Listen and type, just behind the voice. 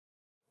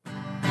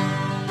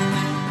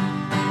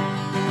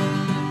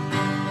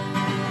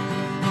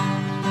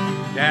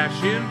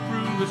dashing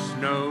through the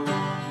snow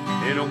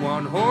in a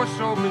one-horse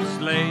open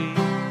sleigh.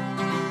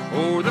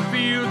 O'er the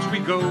fields we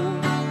go,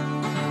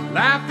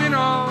 laughing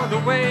all the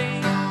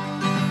way.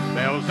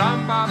 Bells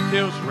on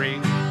bobtails ring,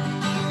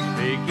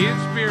 making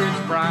spirits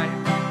bright.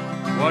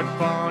 What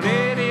fun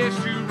it is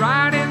to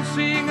ride and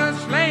sing a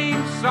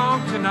sleighing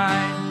song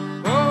tonight.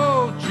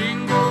 Oh,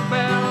 jingle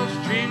bells,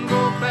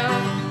 jingle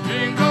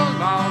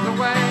all the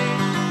way.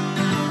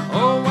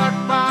 Oh, what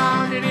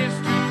fun it is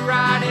to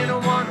ride in a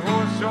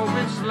one-horse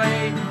open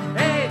sleigh.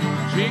 Hey,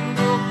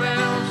 jingle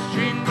bells,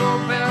 jingle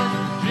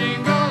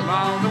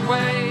all the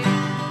way.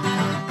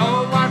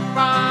 Oh, what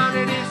fun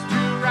it is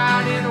to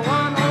ride in a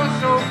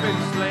one-horse open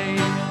sleigh.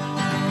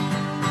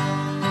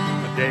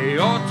 A day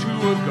or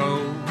two ago,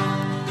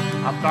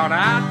 I thought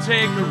I'd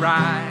take a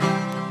ride.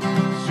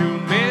 Soon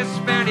Miss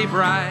Fanny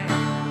Bright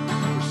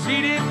was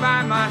seated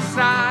by my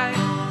side.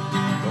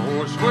 The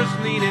horse was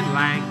lean and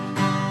lank,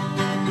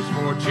 his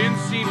fortune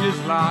seemed his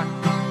lot.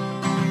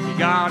 He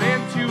got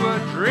into a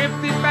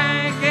drifty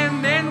bank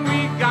and then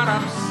we got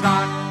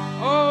upsot.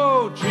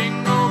 Oh,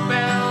 jingle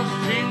bells,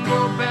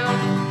 jingle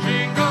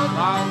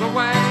all the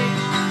way.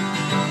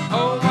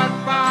 Oh, what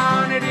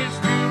fun it is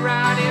to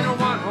ride in a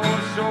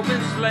one-horse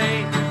open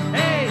sleigh.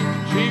 Hey,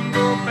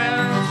 jingle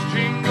bells,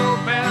 jingle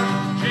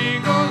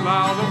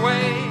all the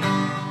way.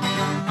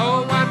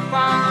 Oh, what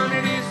fun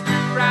it is to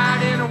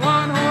ride in a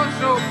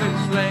one-horse open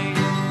sleigh.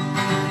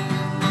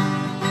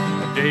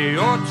 A day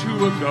or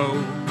two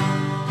ago,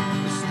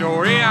 the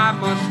story I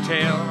must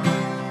tell.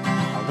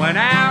 I went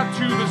out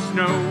to the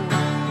snow,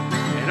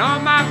 and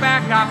on my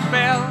back I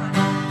fell.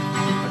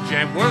 A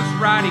gent was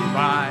riding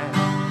by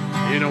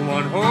in a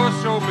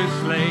one-horse open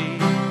sleigh.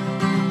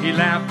 He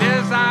laughed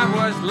as I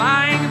was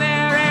lying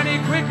there, and he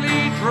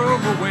quickly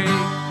drove away.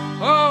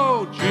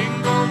 Oh,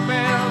 jingle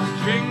bells,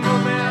 jingle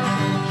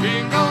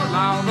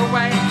all the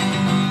way.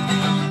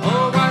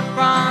 Oh, what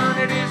fun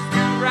it is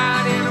to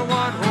ride in a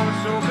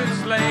one-horse open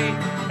sleigh.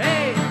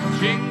 Hey,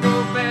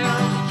 jingle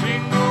bells,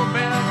 jingle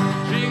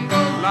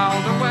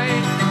all the way.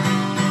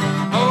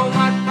 Oh,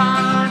 what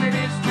fun it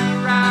is to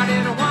ride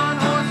in a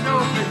one-horse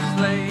open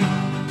sleigh.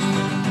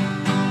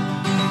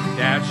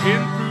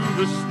 Dashing through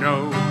the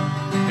snow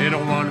in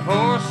a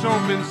one-horse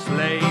open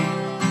sleigh.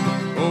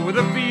 Over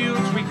the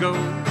fields we go,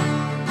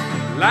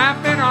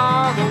 laughing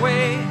all the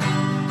way.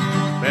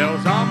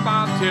 Bells on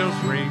bobtails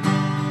ring,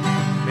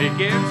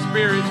 making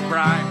spirits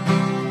bright.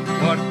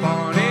 What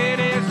fun it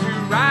is to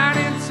ride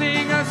and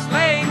sing a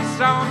sleighing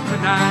song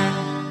tonight.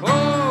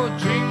 Oh,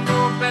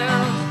 jingle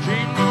bells,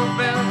 jingle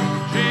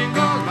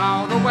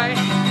all the way.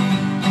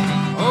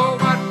 Oh,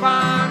 what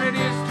fun it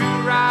is to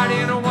ride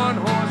in a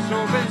one-horse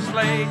open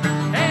sleigh.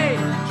 Hey,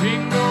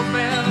 jingle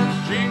bells,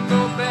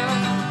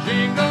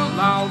 jingle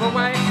all the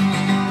way.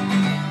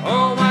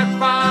 Oh, what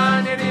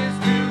fun it is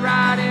to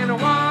ride in a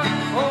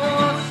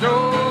one-horse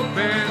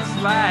open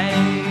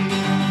sleigh.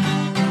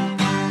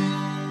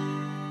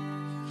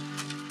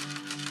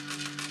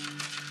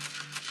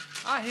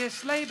 I hear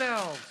sleigh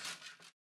bells.